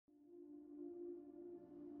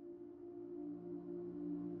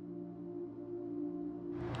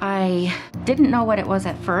I didn't know what it was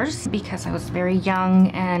at first because I was very young,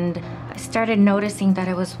 and I started noticing that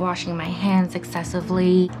I was washing my hands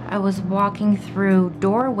excessively. I was walking through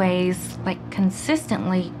doorways like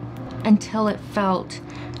consistently until it felt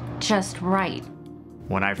just right.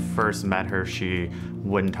 When I first met her, she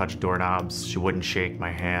wouldn't touch doorknobs, she wouldn't shake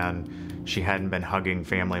my hand, she hadn't been hugging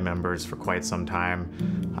family members for quite some time.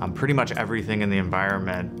 Pretty much everything in the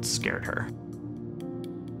environment scared her.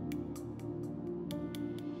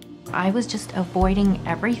 I was just avoiding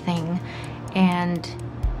everything, and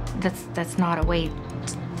that's not a way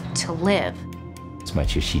to live. As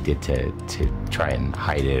much as she did to try and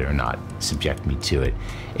hide it or not subject me to it,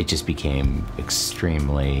 it just became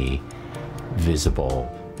extremely visible.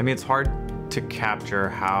 I mean, it's hard to capture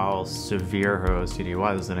how severe her OCD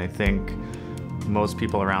was, and I think most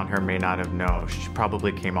people around her may not have known. She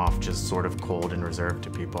probably came off just sort of cold and reserved to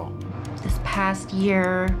people. This past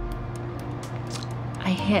year, I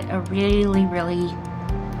hit a really, really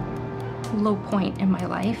low point in my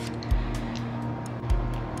life.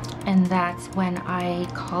 And that's when I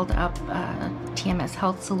called up TMS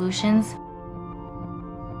Health Solutions.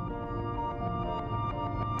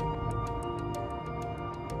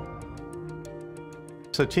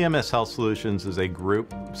 So TMS Health Solutions is a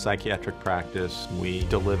group psychiatric practice. We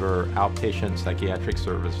deliver outpatient psychiatric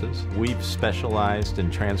services. We've specialized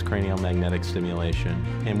in transcranial magnetic stimulation,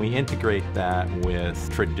 and we integrate that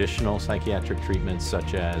with traditional psychiatric treatments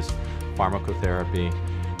such as pharmacotherapy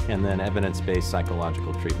and then evidence-based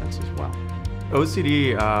psychological treatments as well.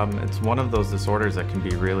 OCD, it's one of those disorders that can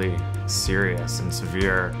be really serious and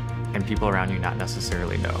severe, and people around you not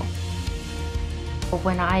necessarily know.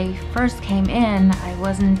 When I first came in, I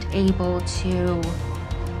wasn't able to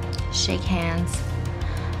shake hands.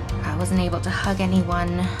 I wasn't able to hug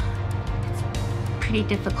anyone. It's pretty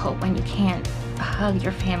difficult when you can't hug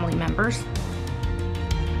your family members.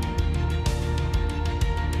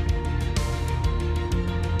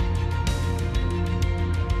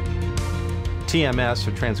 TMS,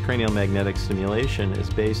 or transcranial magnetic stimulation, is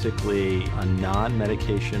basically a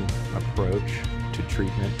non-medication approach to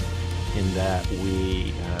treatment, in that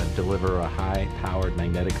we deliver a high-powered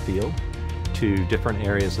magnetic field to different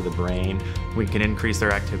areas of the brain. We can increase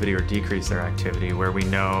their activity or decrease their activity where we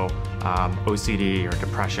know OCD or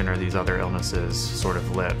depression or these other illnesses sort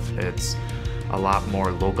of live. It's a lot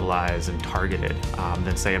more localized and targeted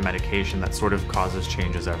than, say, a medication that sort of causes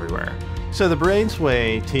changes everywhere. So the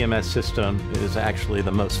BrainsWay TMS system is actually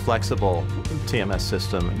the most flexible TMS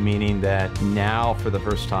system, meaning that now for the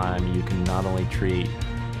first time you can not only treat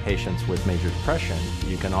patients with major depression,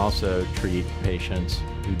 you can also treat patients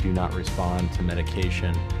who do not respond to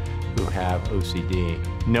medication, who have OCD.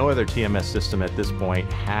 No other TMS system at this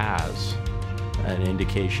point has an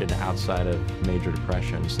indication outside of major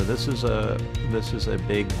depression. So this is a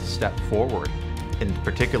big step forward. In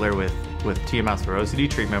particular with TMS or OCD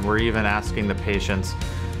treatment, we're even asking the patients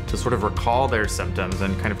to sort of recall their symptoms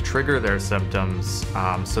and kind of trigger their symptoms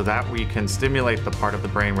so that we can stimulate the part of the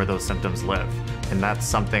brain where those symptoms live. And that's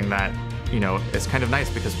something that, you know, is kind of nice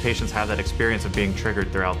because patients have that experience of being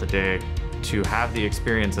triggered throughout the day. To have the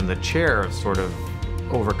experience in the chair of sort of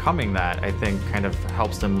overcoming that, I think kind of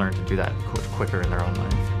helps them learn to do that quicker in their own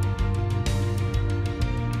life.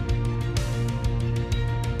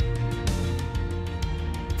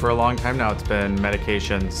 For a long time now, it's been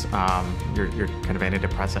medications, your kind of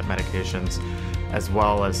antidepressant medications, as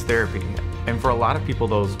well as therapy. And for a lot of people,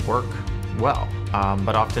 those work well.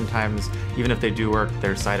 But oftentimes, even if they do work,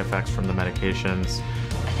 there's side effects from the medications.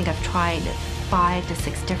 I think I've tried 5 to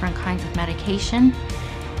 6 different kinds of medication,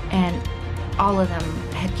 and all of them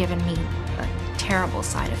had given me terrible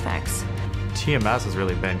side effects. TMS has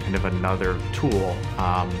really been kind of another tool.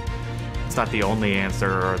 It's not the only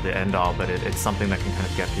answer or the end-all, but it's something that can kind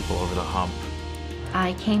of get people over the hump.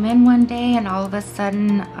 I came in one day and all of a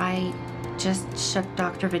sudden I just shook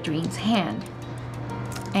Dr. Vidreen's hand,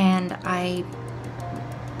 and I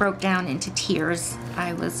broke down into tears.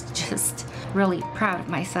 I was just really proud of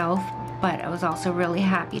myself, but I was also really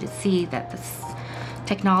happy to see that this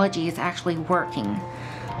technology is actually working.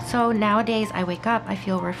 So nowadays I wake up, I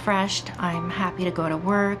feel refreshed, I'm happy to go to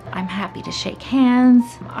work, I'm happy to shake hands,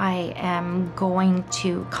 I am going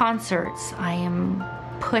to concerts, I am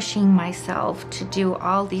pushing myself to do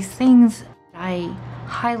all these things. I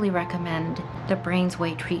highly recommend the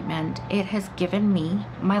BrainsWay treatment. It has given me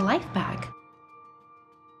my life back.